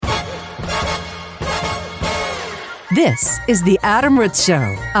This is the Adam Ritz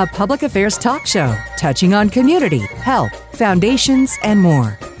Show, a public affairs talk show touching on community, health, foundations, and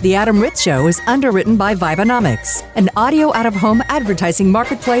more. The Adam Ritz Show is underwritten by Vibenomics, an audio out-of-home advertising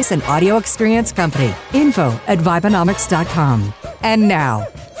marketplace and audio experience company. Info@Vibenomics.com. And now,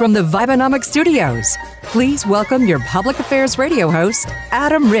 from the Vibenomics studios, please welcome your public affairs radio host,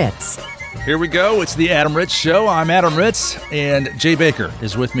 Adam Ritz. Here we go. It's the Adam Ritz Show. I'm Adam Ritz, and Jay Baker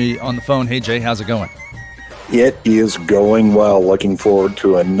is with me on the phone. Hey, Jay, how's it going? It is going well. Looking forward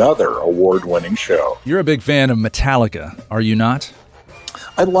to another award-winning show. You're a big fan of Metallica, are you not?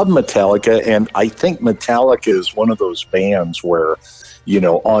 I love Metallica, and I think Metallica is one of those bands where,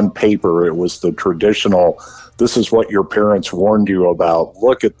 on paper, it was the traditional, this is what your parents warned you about.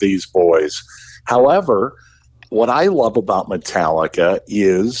 Look at these boys. However, what I love about Metallica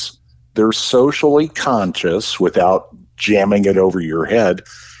is they're socially conscious without jamming it over your head,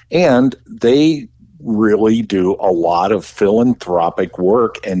 and they really do a lot of philanthropic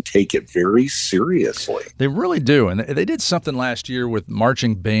work and take it very seriously. They really do. And they did something last year with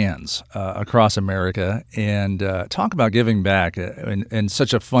marching bands across America, and talk about giving back and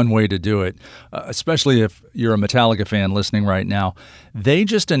such a fun way to do it, especially if you're a Metallica fan listening right now. They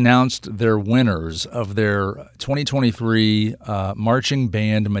just announced their winners of their 2023 Marching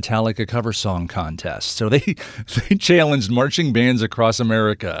Band Metallica Cover Song Contest. So they challenged marching bands across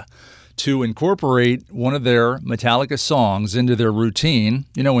America to incorporate one of their Metallica songs into their routine,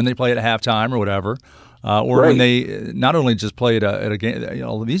 when they play it at halftime or whatever, or when they not only just play it at a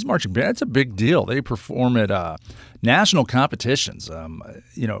game. These marching bands, it's a big deal. They perform at national competitions,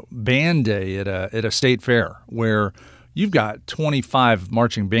 band day at a state fair where you've got 25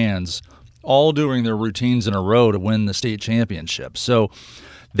 marching bands all doing their routines in a row to win the state championship. So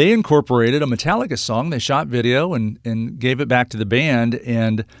they incorporated a Metallica song. They shot video and gave it back to the band,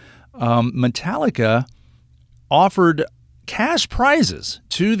 and Metallica offered cash prizes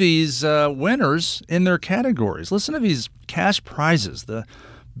to these winners in their categories. Listen to these cash prizes. The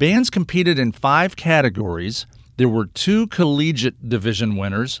bands competed in 5 categories. There were 2 collegiate division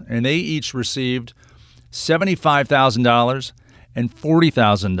winners, and they each received $75,000 and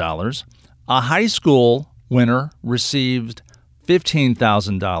 $40,000. A high school winner received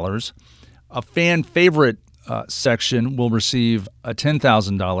 $15,000. A fan favorite section will receive a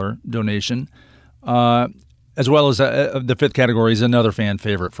 $10,000 donation, as well as the 5th category is another fan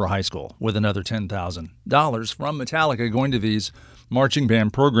favorite for high school with another $10,000 from Metallica going to these marching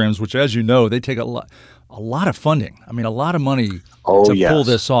band programs, which, as you know, they take a lot of funding. I mean, a lot of money to pull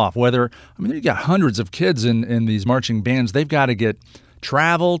this off. You got hundreds of kids in these marching bands. They've got to get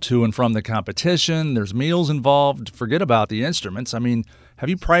travel to and from the competition. There's meals involved. Forget about the instruments. I mean, have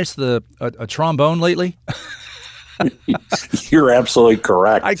you priced a trombone lately? You're absolutely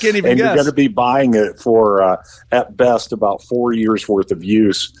correct. I can't even and guess. You're going to be buying it for, at best, about 4 years' worth of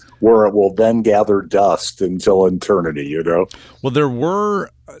use, where it will then gather dust until eternity, Well, there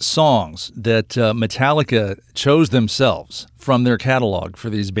were songs that Metallica chose themselves from their catalog for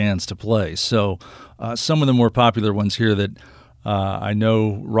these bands to play. So some of the more popular ones here that I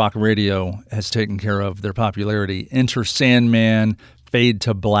know rock radio has taken care of their popularity: Enter Sandman, Fade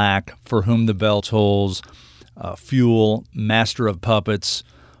to Black, For Whom the Bell Tolls, Fuel, Master of Puppets,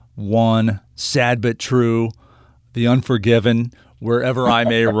 One, Sad But True, The Unforgiven, Wherever I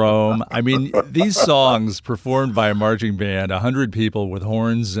May Roam. I mean, these songs performed by a marching band, 100 people with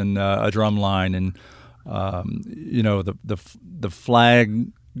horns and a drum line, and the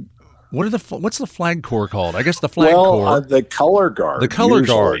flag. What's the flag corps called? I guess the flag corps. The color guard. The color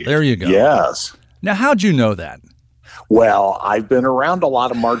guard. There you go. Yes. Now, how'd you know that? Well, I've been around a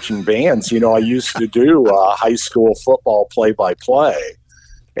lot of marching bands. I used to do high school football play-by-play.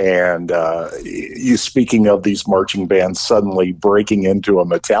 And you speaking of these marching bands suddenly breaking into a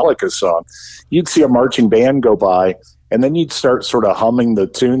Metallica song, you'd see a marching band go by, and then you'd start sort of humming the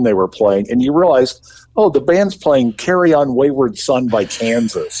tune they were playing, and you realized, the band's playing Carry On Wayward Son by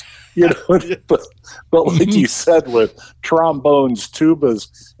Kansas. But like you said, with trombones, tubas,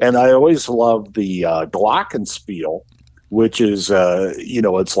 and I always love the glockenspiel, which is,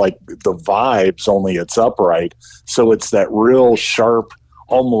 it's like the Vibes, only it's upright. So it's that real sharp,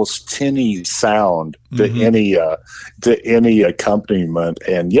 almost tinny sound to any accompaniment.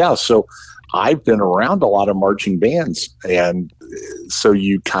 And so I've been around a lot of marching bands, and so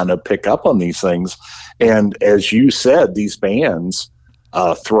you kind of pick up on these things. And as you said, these bands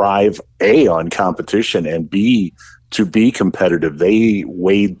thrive, A, on competition, and B, to be competitive. They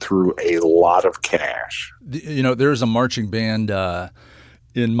wade through a lot of cash. There's a marching band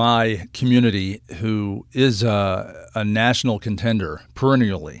in my community who is a national contender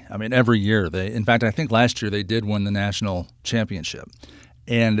perennially. I mean, every year. In fact, I think last year they did win the national championship.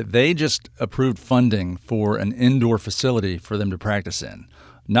 And they just approved funding for an indoor facility for them to practice in.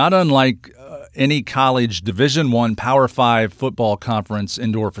 Not unlike any college Division I Power 5 football conference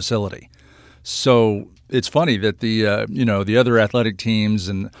indoor facility. So it's funny that the other athletic teams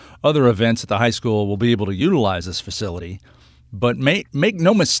and other events at the high school will be able to utilize this facility. But make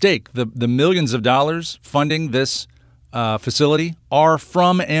no mistake, the millions of dollars funding this facility are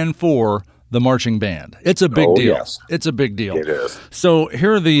from and for the marching band. It's a big deal. Yes. It's a big deal. It is. So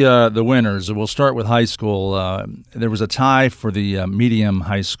here are the winners. We'll start with high school. There was a tie for the medium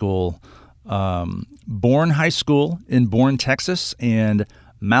high school. Bourne High School in Bourne, Texas, and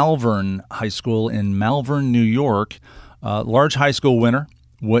Malvern High School in Malvern, New York. Large high school winner.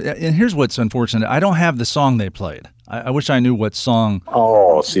 And here's what's unfortunate. I don't have the song they played. I wish I knew what song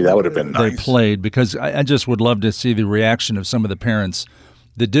that would have been nice. They played, because I just would love to see the reaction of some of the parents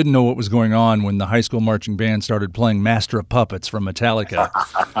that didn't know what was going on when the high school marching band started playing Master of Puppets from Metallica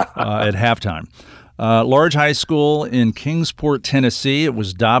at halftime. Large high school in Kingsport, Tennessee. It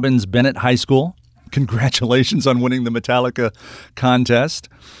was Dobbins Bennett High School. Congratulations on winning the Metallica contest.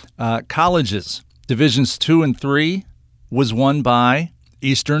 Colleges, Divisions 2 and 3 was won by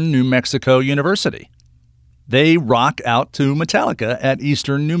Eastern New Mexico University. They rock out to Metallica at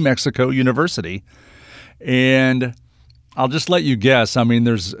Eastern New Mexico University. And I'll just let you guess. I mean,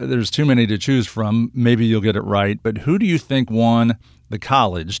 there's too many to choose from. Maybe you'll get it right. But who do you think won the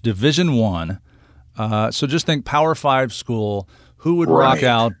college, Division I? So just think Power 5 school. Who would rock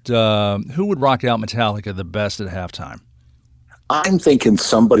out Metallica the best at halftime? I'm thinking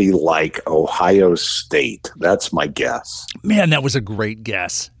somebody like Ohio State. That's my guess. Man, that was a great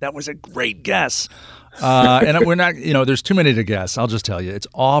guess. And we're not, there's too many to guess. I'll just tell you. It's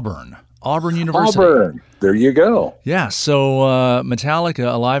Auburn University. Auburn. There you go. Yeah. So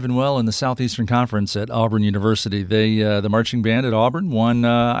Metallica, alive and well in the Southeastern Conference at Auburn University. The marching band at Auburn won,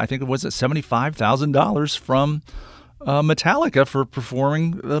 I think it was $75,000 from Metallica for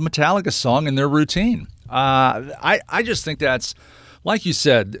performing the Metallica song in their routine. I just think that's, like you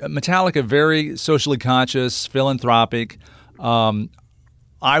said, Metallica, very socially conscious, philanthropic.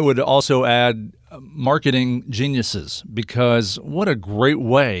 I would also add marketing geniuses, because what a great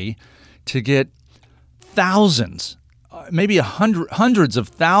way to get thousands, maybe hundreds of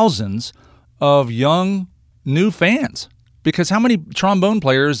thousands of young new fans. Because how many trombone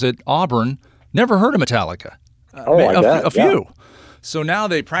players at Auburn never heard of Metallica? A few. Yeah. So now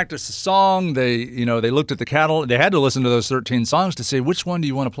they practice the song. They looked at the catalog. They had to listen to those 13 songs to say, which one do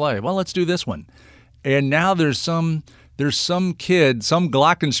you want to play? Well, let's do this one. And now there's some kid, some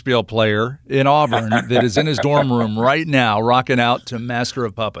glockenspiel player in Auburn that is in his dorm room right now rocking out to Master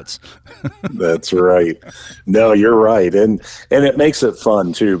of Puppets. That's right. No, you're right. And it makes it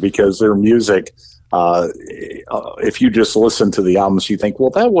fun, too, because their music, if you just listen to the albums, you think,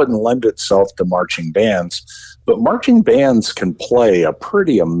 well, that wouldn't lend itself to marching bands. But marching bands can play a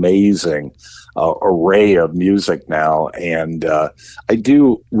pretty amazing array of music now. And I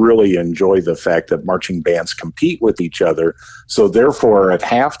do really enjoy the fact that marching bands compete with each other. So therefore, at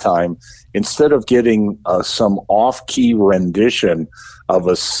halftime, instead of getting some off-key rendition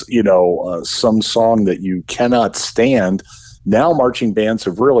of some song that you cannot stand, now marching bands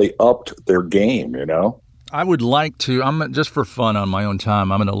have really upped their game, I would like to, just for fun on my own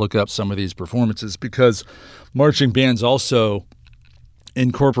time, I'm going to look up some of these performances, because marching bands also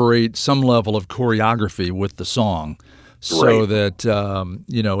incorporate some level of choreography with the song, so that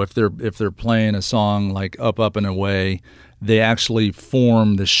if they're playing a song like Up and Away, they actually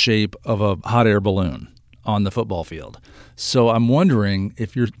form the shape of a hot air balloon on the football field. So I'm wondering,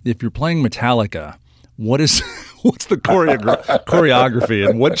 if you're playing Metallica, what's the choreography,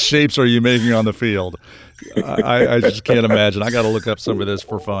 and what shapes are you making on the field? I just can't imagine. I got to look up some of this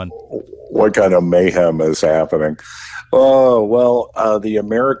for fun. What kind of mayhem is happening? Oh, well, the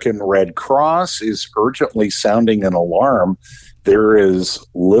American Red Cross is urgently sounding an alarm. There is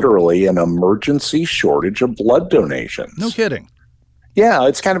literally an emergency shortage of blood donations. No kidding. Yeah,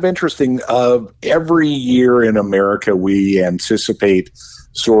 it's kind of interesting. Every year in America, we anticipate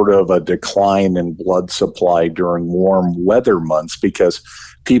sort of a decline in blood supply during warm weather months because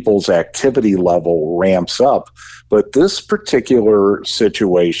people's activity level ramps up. But this particular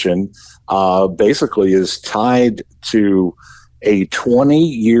situation basically is tied to a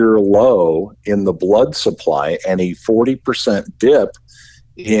 20-year low in the blood supply and a 40% dip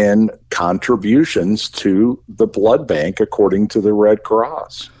in contributions to the blood bank, according to the Red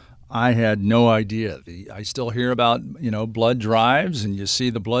Cross. I had no idea. I still hear about, blood drives, and you see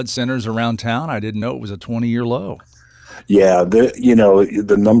the blood centers around town. I didn't know it was a 20-year low. Yeah,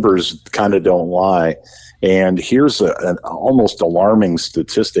 the numbers kind of don't lie. And here's an almost alarming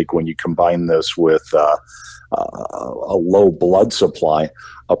statistic when you combine this with a low blood supply.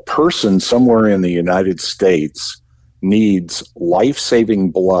 A person somewhere in the United States needs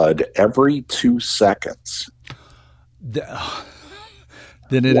life-saving blood every 2 seconds.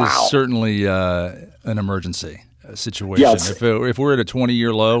 Then it is certainly an emergency situation. Yes. If we're at a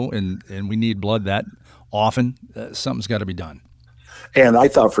 20-year low and we need blood that often, something's got to be done. And I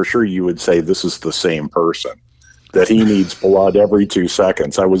thought for sure you would say this is the same person, that he needs blood every 2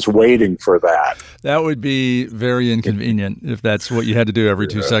 seconds. I was waiting for that. That would be very inconvenient if that's what you had to do every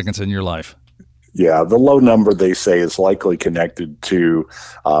 2 seconds in your life. Yeah, the low number, they say, is likely connected to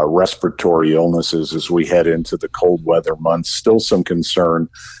respiratory illnesses as we head into the cold weather months. Still some concern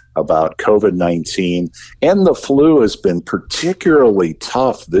about COVID-19, and the flu has been particularly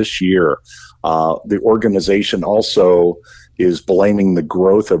tough this year. The organization also is blaming the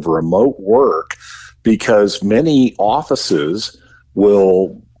growth of remote work because many offices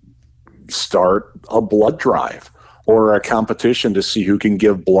will start a blood drive or a competition to see who can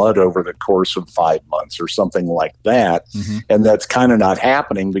give blood over the course of 5 months or something like that. Mm-hmm. And that's kind of not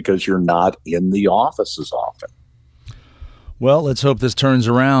happening because you're not in the office as often. Well, let's hope this turns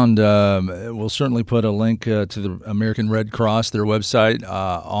around. We'll certainly put a link to the American Red Cross, their website,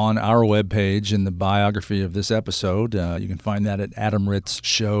 on our webpage in the biography of this episode. You can find that at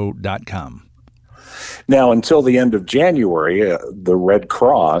adamritzshow.com. Now, until the end of January, the Red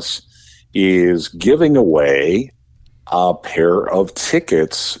Cross is giving away a pair of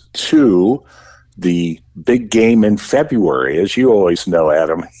tickets to the big game in February. As you always know,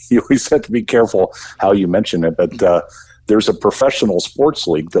 Adam, you always have to be careful how you mention it, but there's a professional sports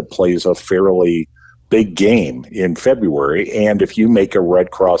league that plays a fairly big game in February, and if you make a Red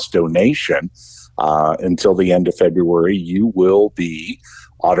Cross donation until the end of February, you will be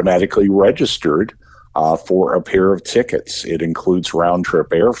automatically registered for a pair of tickets. It includes round-trip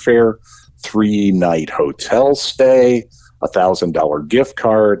airfare, 3-night hotel stay, $1,000 gift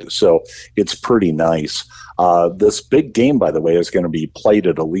card. So it's pretty nice. This big game, by the way, is going to be played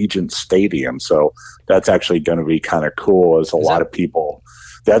at Allegiant Stadium. So that's actually going to be kind of cool as a lot of people.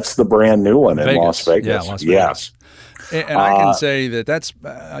 That's the brand new one in Las Vegas. Yeah, Las Vegas. Yes. And I can say that's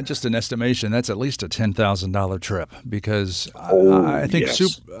just an estimation. That's at least a $10,000 trip because I think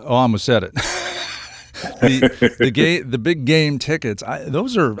yes. I almost said it. The big game tickets,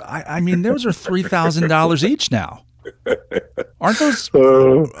 those are $3,000 each now. Aren't those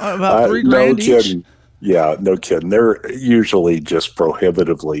about $3,000 each? Kidding. Yeah, no kidding. They're usually just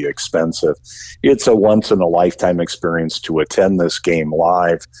prohibitively expensive. It's a once-in-a-lifetime experience to attend this game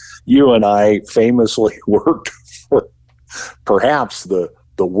live. You and I famously worked for perhaps the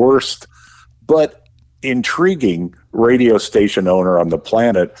worst, but intriguing radio station owner on the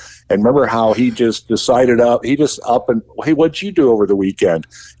planet. And remember how he just decided hey, what'd you do over the weekend?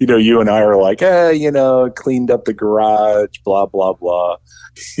 You and I are like, cleaned up the garage, blah, blah, blah.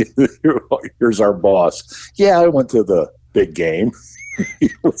 Here's our boss. Yeah, I went to the big game.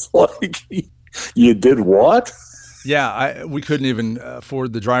 He was like, you did what? Yeah, we couldn't even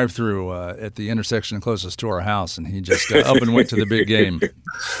afford the drive-through at the intersection closest to our house, and he just up and went to the big game.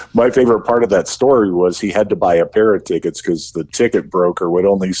 My favorite part of that story was he had to buy a pair of tickets because the ticket broker would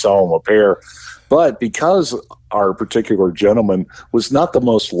only sell him a pair. But because our particular gentleman was not the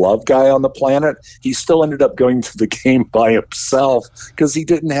most loved guy on the planet, he still ended up going to the game by himself because he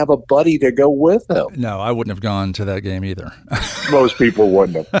didn't have a buddy to go with him. No, I wouldn't have gone to that game either. Most people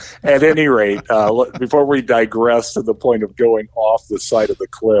wouldn't have. At any rate, before we digress to the point of going off the side of the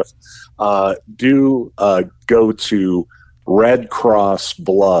cliff, do go to Red Cross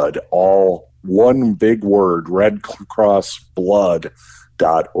Blood, all one big word,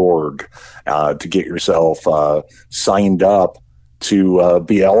 redcrossblood.org, to get yourself signed up to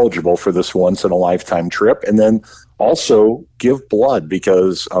be eligible for this once-in-a-lifetime trip, and then also give blood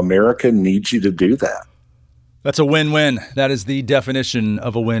because America needs you to do that. That's a win-win. That is the definition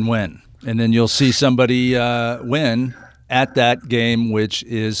of a win-win. And then you'll see somebody win at that game, which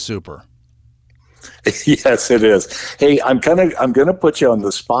is super. Yes, it is. Hey, I'm going to put you on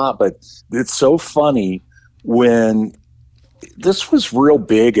the spot, but it's so funny when this was real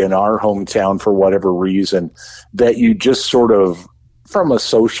big in our hometown for whatever reason that you just sort of, from a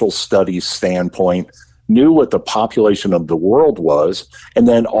social studies standpoint, knew what the population of the world was, and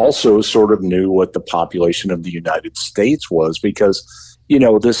then also sort of knew what the population of the United States was, because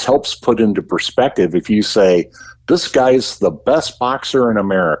this helps put into perspective. If you say, this guy's the best boxer in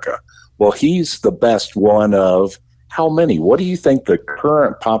America, well, he's the best one of how many? What do you think the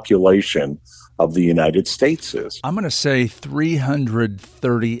current population of the United States is? I'm going to say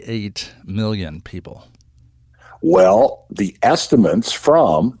 338 million people. Well, the estimates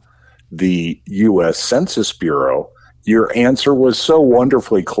from the U.S. Census Bureau, your answer was so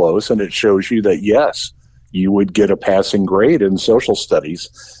wonderfully close, and it shows you that, yes, you would get a passing grade in social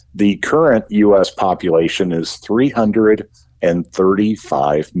studies. The current U.S. population is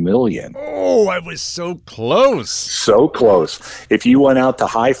 335 million. Oh, I was so close. So close. If you went out to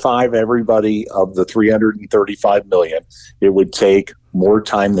high five everybody of the 335 million, it would take more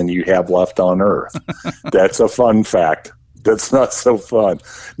time than you have left on Earth. That's a fun fact. That's not so fun.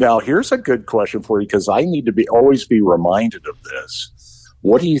 Now, here's a good question for you, because I need to always be reminded of this.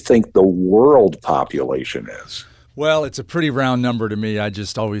 What do you think the world population is? Well, it's a pretty round number to me. I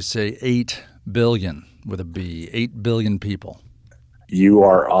just always say 8 billion with a B, 8 billion people. You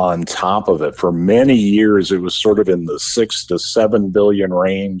are on top of it. For many years, it was sort of in the 6 to 7 billion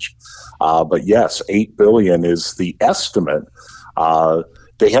range. But yes, 8 billion is the estimate.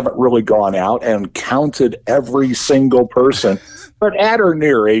 They haven't really gone out and counted every single person, but at or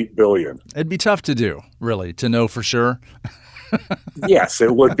near 8 billion. It'd be tough to do, really, to know for sure. Yes,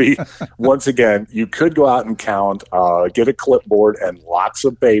 it would be. Once again, you could go out and count, get a clipboard and lots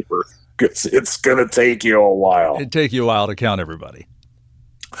of paper, because it's going to take you a while. It'd take you a while to count everybody.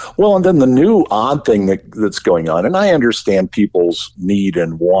 Well, and then the new odd thing that's going on, and I understand people's need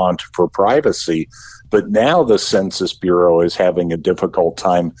and want for privacy, but now the Census Bureau is having a difficult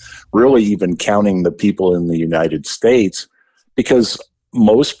time really even counting the people in the United States, because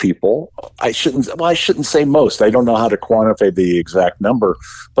most people, I shouldn't say most, I don't know how to quantify the exact number,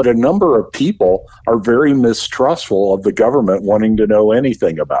 but a number of people are very mistrustful of the government wanting to know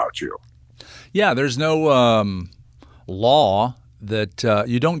anything about you. Yeah, there's no law that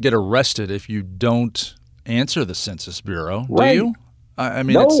you don't get arrested if you don't answer the Census Bureau, right. Do you? I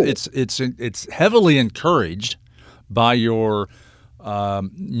mean, no. it's heavily encouraged by your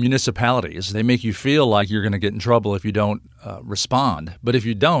municipalities. They make you feel like you're going to get in trouble if you don't respond. But if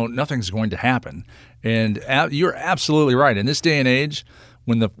you don't, nothing's going to happen. And you're absolutely right. In this day and age,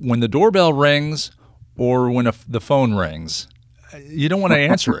 when the doorbell rings or when the phone rings, you don't want to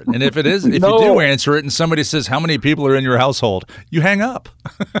answer it. And if No. you do answer it and somebody says, how many people are in your household, you hang up.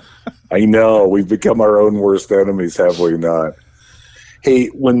 I know. We've become our own worst enemies, have we not? Hey,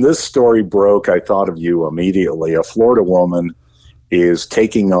 when this story broke, I thought of you immediately. A Florida woman is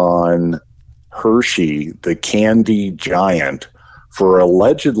taking on Hershey, the candy giant, for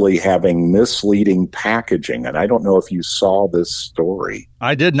allegedly having misleading packaging. And I don't know if you saw this story.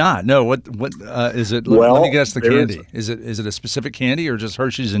 I did not. No. What is it? Well, let me guess the candy. Is it a specific candy or just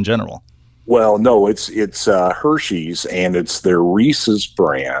Hershey's in general? Well, no, it's Hershey's, and it's their Reese's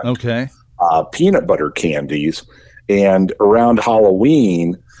brand. Okay. Peanut butter candies. And around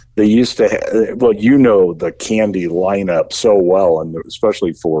Halloween, they used to the candy lineup so well, and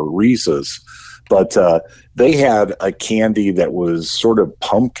especially for Reese's. But they had a candy that was sort of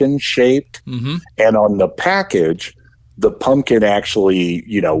pumpkin shaped. Mm-hmm. And on the package, the pumpkin actually,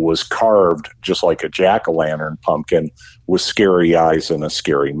 was carved just like a jack-o'-lantern pumpkin with scary eyes and a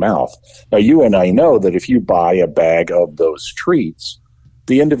scary mouth. Now, you and I know that if you buy a bag of those treats,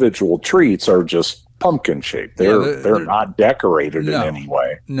 the individual treats are just pumpkin shaped. They're not decorated in any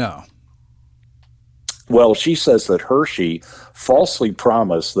way. No. Well, she says that Hershey falsely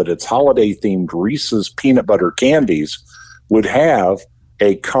promised that its holiday-themed Reese's peanut butter candies would have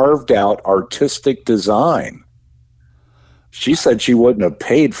a carved-out artistic design. She said she wouldn't have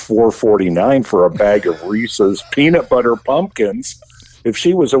paid $4.49 for a bag of Reese's peanut butter pumpkins if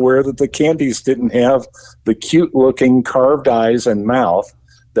she was aware that the candies didn't have the cute-looking carved eyes and mouth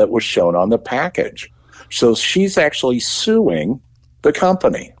that was shown on the package. So she's actually suing the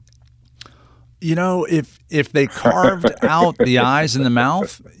company. If they carved out the eyes and the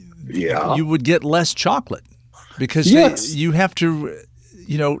mouth, yeah, you would get less chocolate because you have to,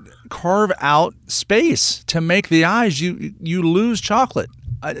 carve out space to make the eyes. You lose chocolate.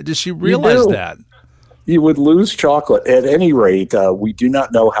 Does she realize that? You would lose chocolate. At any rate, we do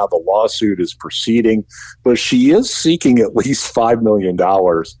not know how the lawsuit is proceeding, but she is seeking at least $5 million.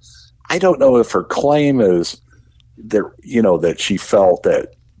 I don't know if her claim is that she felt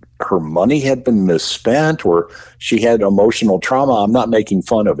that her money had been misspent or she had emotional trauma. I'm not making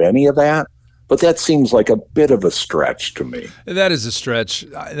fun of any of that, but that seems like a bit of a stretch to me. That is a stretch.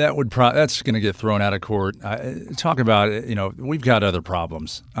 That's going to get thrown out of court. Talk about it. We've got other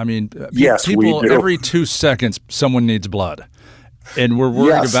problems. I mean, yes, people we do. Every 2 seconds, someone needs blood. And we're worried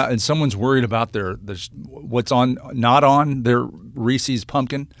Yes. about, and someone's worried about what's not on their Reese's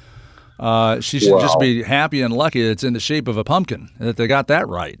pumpkin. She should just be happy and lucky that it's in the shape of a pumpkin, and that they got that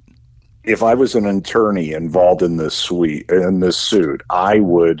right. If I was an attorney involved in this suit, I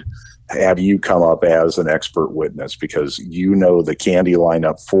would have you come up as an expert witness, because you know the candy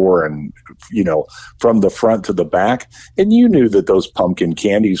lineup from the front to the back, and you knew that those pumpkin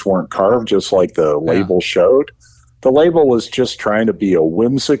candies weren't carved just like the label showed. The label was just trying to be a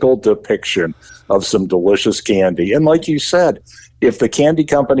whimsical depiction of some delicious candy. And like you said, if the candy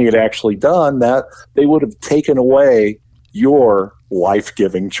company had actually done that, they would have taken away your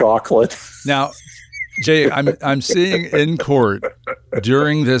life-giving chocolate. Now, Jay, I'm seeing in court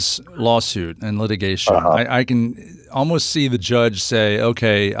during this lawsuit and litigation, I can almost see the judge say,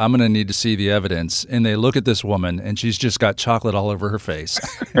 okay, I'm going to need to see the evidence. And they look at this woman, and she's just got chocolate all over her face.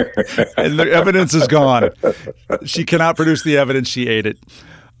 And the evidence is gone. She cannot produce the evidence. She ate it.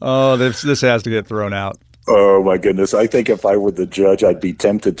 Oh, this has to get thrown out. Oh, my goodness. I think if I were the judge, I'd be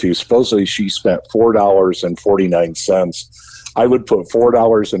tempted to. Supposedly she spent $4.49. I would put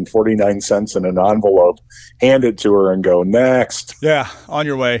 $4.49 in an envelope, hand it to her, and go, next. Yeah, on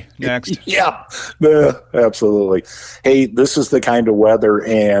your way. Next. Yeah, absolutely. Hey, this is the kind of weather.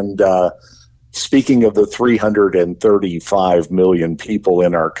 And speaking of the 335 million people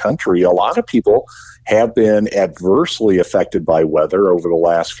in our country, a lot of people have been adversely affected by weather over the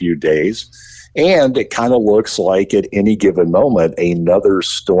last few days. And it kind of looks like at any given moment, another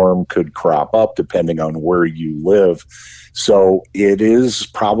storm could crop up depending on where you live. So it is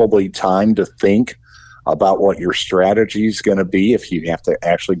probably time to think about what your strategy is going to be if you have to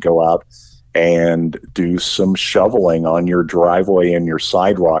actually go out and do some shoveling on your driveway and your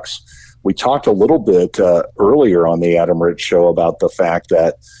sidewalks. We talked a little bit earlier on the Adam Rich Show about the fact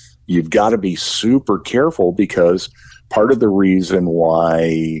that you've got to be super careful, because part of the reason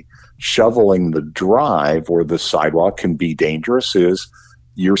why shoveling the drive or the sidewalk can be dangerous is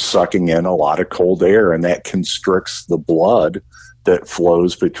you're sucking in a lot of cold air, and that constricts the blood that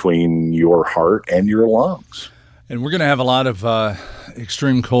flows between your heart and your lungs. And we're going to have a lot of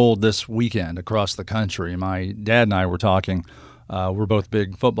extreme cold this weekend across the country. My dad and I were talking. We're both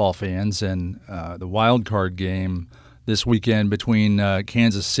big football fans, and the wild card game this weekend between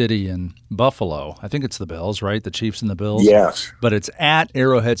Kansas City and Buffalo. I think it's the Bills, right? The Chiefs and the Bills? Yes. But it's at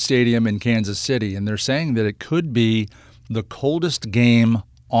Arrowhead Stadium in Kansas City, and they're saying that it could be the coldest game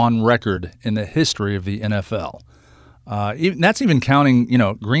on record in the history of the NFL. That's even counting,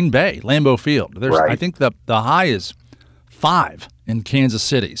 Green Bay, Lambeau Field. Right. I think the high is 5 in Kansas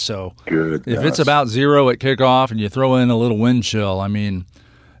City. So if it's about 0 at kickoff and you throw in a little wind chill, I mean,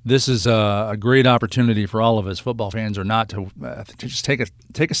 this is a great opportunity for all of us football fans or not to just take a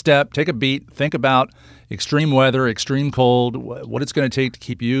step, take a beat, think about extreme weather, extreme cold, what it's going to take to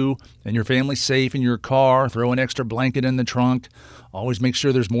keep you and your family safe in your car, throw an extra blanket in the trunk, always make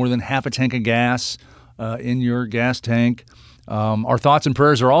sure there's more than half a tank of gas in your gas tank. Our thoughts and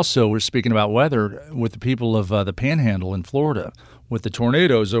prayers are also, we're speaking about weather, with the people of the Panhandle in Florida, with the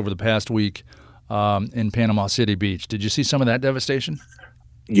tornadoes over the past week in Panama City Beach. Did you see some of that devastation?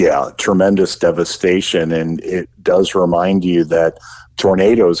 Yeah, tremendous devastation. And it does remind you that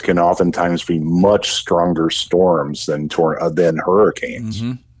tornadoes can oftentimes be much stronger storms than hurricanes.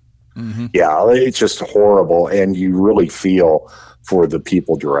 Mm-hmm. Mm-hmm. Yeah, it's just horrible. And you really feel for the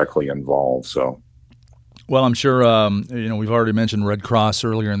people directly involved. So, well, I'm sure, we've already mentioned Red Cross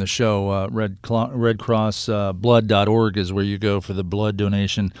earlier in the show. RedCrossBlood.org is where you go for the blood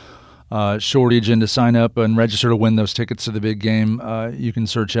donation shortage, and to sign up and register to win those tickets to the big game, you can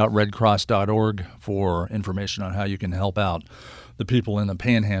search out redcross.org for information on how you can help out the people in the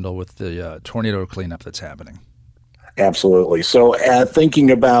Panhandle with the tornado cleanup that's happening. Absolutely. So thinking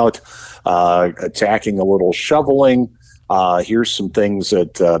about attacking a little shoveling, here's some things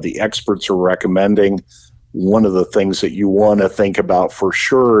that the experts are recommending. One of the things that you want to think about for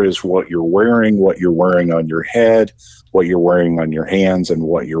sure is what you're wearing on your head, what you're wearing on your hands, and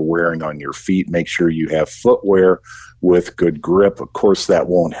what you're wearing on your feet. Make sure you have footwear with good grip. Of course, that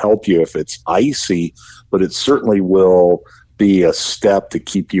won't help you if it's icy, but it certainly will be a step to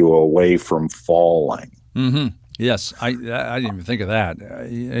keep you away from falling. Mm-hmm. Yes, I didn't even think of that.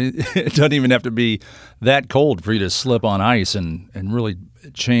 It doesn't even have to be that cold for you to slip on ice and really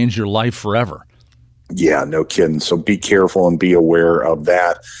change your life forever. Yeah, no kidding. So be careful and be aware of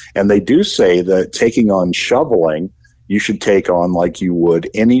that. And they do say that taking on shoveling, you should take on like you would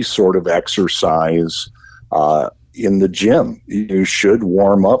any sort of exercise in the gym. You should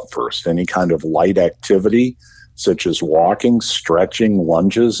warm up first. Any kind of light activity, such as walking, stretching,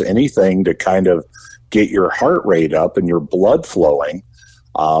 lunges, anything to kind of get your heart rate up and your blood flowing,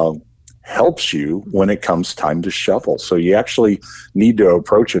 helps you when it comes time to shovel. So you actually need to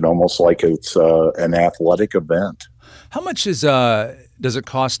approach it almost like it's an athletic event. How much does it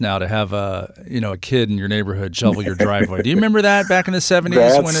cost now to have a kid in your neighborhood shovel your driveway? Do you remember that back in the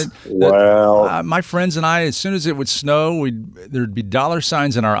 70s? My friends and I, as soon as it would snow, there'd be dollar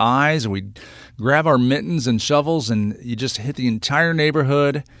signs in our eyes. We'd grab our mittens and shovels, and you just hit the entire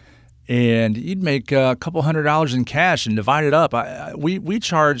neighborhood, and you'd make a couple $100 in cash and divide it up. We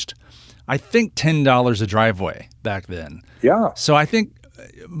charged, I think, $10 a driveway back then. Yeah. So I think,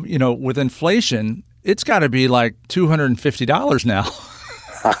 with inflation, it's got to be like $250 now.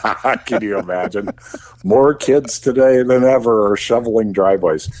 Can you imagine? More kids today than ever are shoveling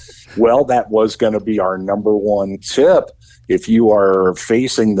driveways. Well, that was going to be our number one tip. If you are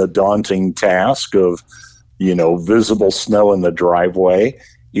facing the daunting task of, visible snow in the driveway,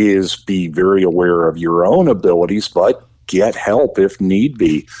 is be very aware of your own abilities, but get help if need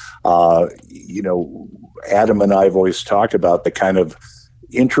be. Adam and I have always talked about the kind of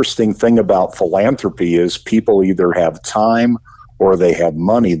interesting thing about philanthropy is people either have time or they have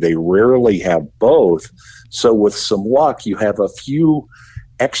money. They rarely have both. So with some luck, you have a few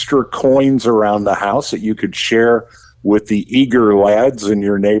extra coins around the house that you could share with the eager lads in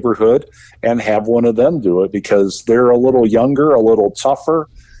your neighborhood and have one of them do it because they're a little younger, a little tougher,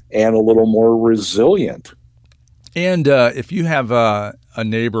 and a little more resilient. And if you have a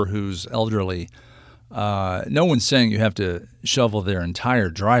neighbor who's elderly, no one's saying you have to shovel their entire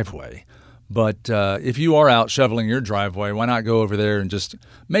driveway. But if you are out shoveling your driveway, why not go over there and just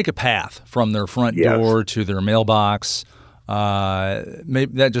make a path from their front door to their mailbox?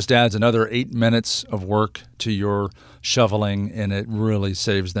 Maybe that just adds another 8 minutes of work to your shoveling, and it really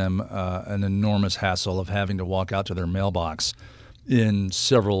saves them an enormous hassle of having to walk out to their mailbox in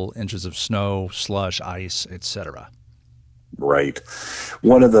several inches of snow, slush, ice, etc. Right.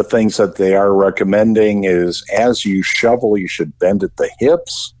 One of the things that they are recommending is as you shovel, you should bend at the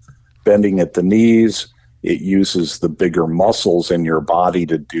hips, bending at the knees. It uses the bigger muscles in your body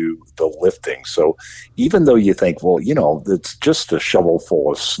to do the lifting. So even though you think, well, it's just a shovel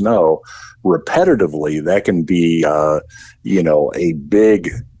full of snow, repetitively, that can be, a big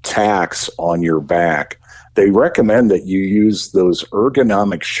tax on your back. They recommend that you use those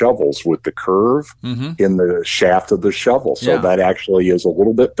ergonomic shovels with the curve in the shaft of the shovel. So that actually is a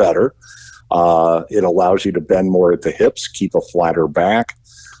little bit better. It allows you to bend more at the hips, keep a flatter back.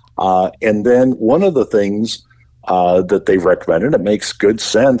 And then one of the things that they recommend, and it makes good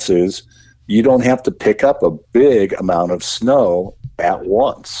sense, is you don't have to pick up a big amount of snow at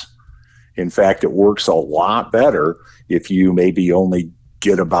once. In fact, it works a lot better if you maybe only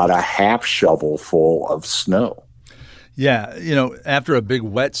get about a half shovel full of snow. Yeah, after a big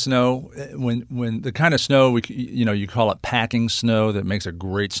wet snow, when the kind of snow you call it packing snow that makes a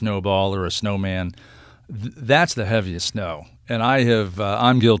great snowball or a snowman, that's the heaviest snow. And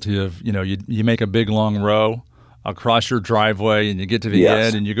I'm guilty of, you make a big long row across your driveway and you get to the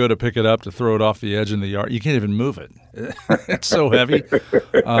end and you go to pick it up to throw it off the edge in the yard. You can't even move it. It's so heavy.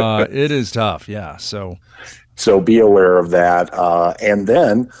 It is tough. Yeah. So be aware of that. And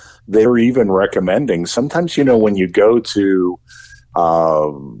then they're even recommending sometimes, when you go to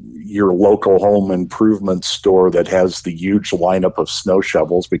your local home improvement store that has the huge lineup of snow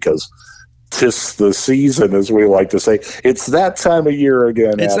shovels because 'tis the season, as we like to say. It's that time of year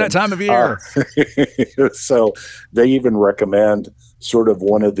again. It's Adam. that time of year. So they even recommend sort of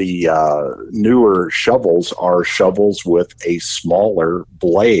one of the newer shovels are shovels with a smaller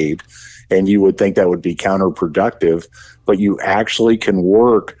blade. And you would think that would be counterproductive, but you actually can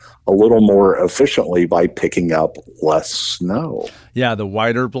work a little more efficiently by picking up less snow. Yeah, the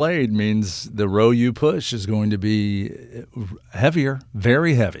wider blade means the row you push is going to be heavier,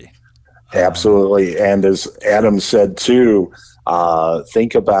 very heavy. Absolutely. And as Adam said, too,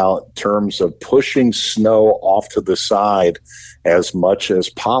 think about terms of pushing snow off to the side as much as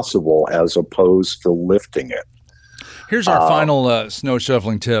possible as opposed to lifting it. Here's our final snow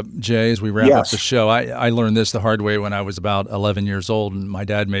shoveling tip, Jay, as we wrap up the show. I learned this the hard way when I was about 11 years old, and my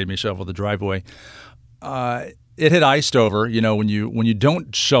dad made me shovel the driveway. It had iced over. When you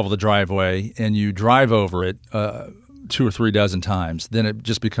don't shovel the driveway and you drive over it 2 or 3 dozen times, then it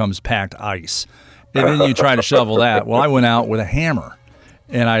just becomes packed ice. And then you try to shovel that. Well, I went out with a hammer,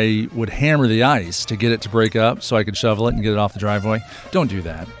 and I would hammer the ice to get it to break up so I could shovel it and get it off the driveway. Don't do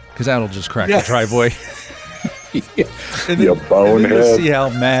that, because that'll just crack the driveway. And You then bonehead. you'll see how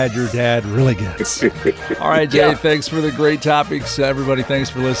mad your dad really gets. All right, Jay, Yeah. thanks for the great topics. Everybody, thanks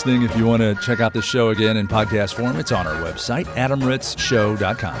for listening. If you want to check out the show again in podcast form, it's on our website,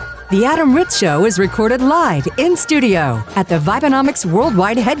 adamritzshow.com. The Adam Ritz Show is recorded live in studio at the Vibenomics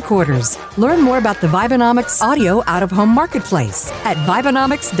Worldwide Headquarters. Learn more about the Vibenomics Audio Out-of-Home Marketplace at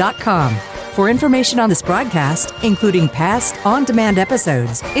Vibenomics.com. For information on this broadcast, including past on-demand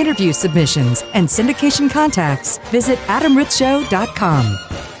episodes, interview submissions, and syndication contacts, visit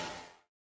AdamRitzShow.com.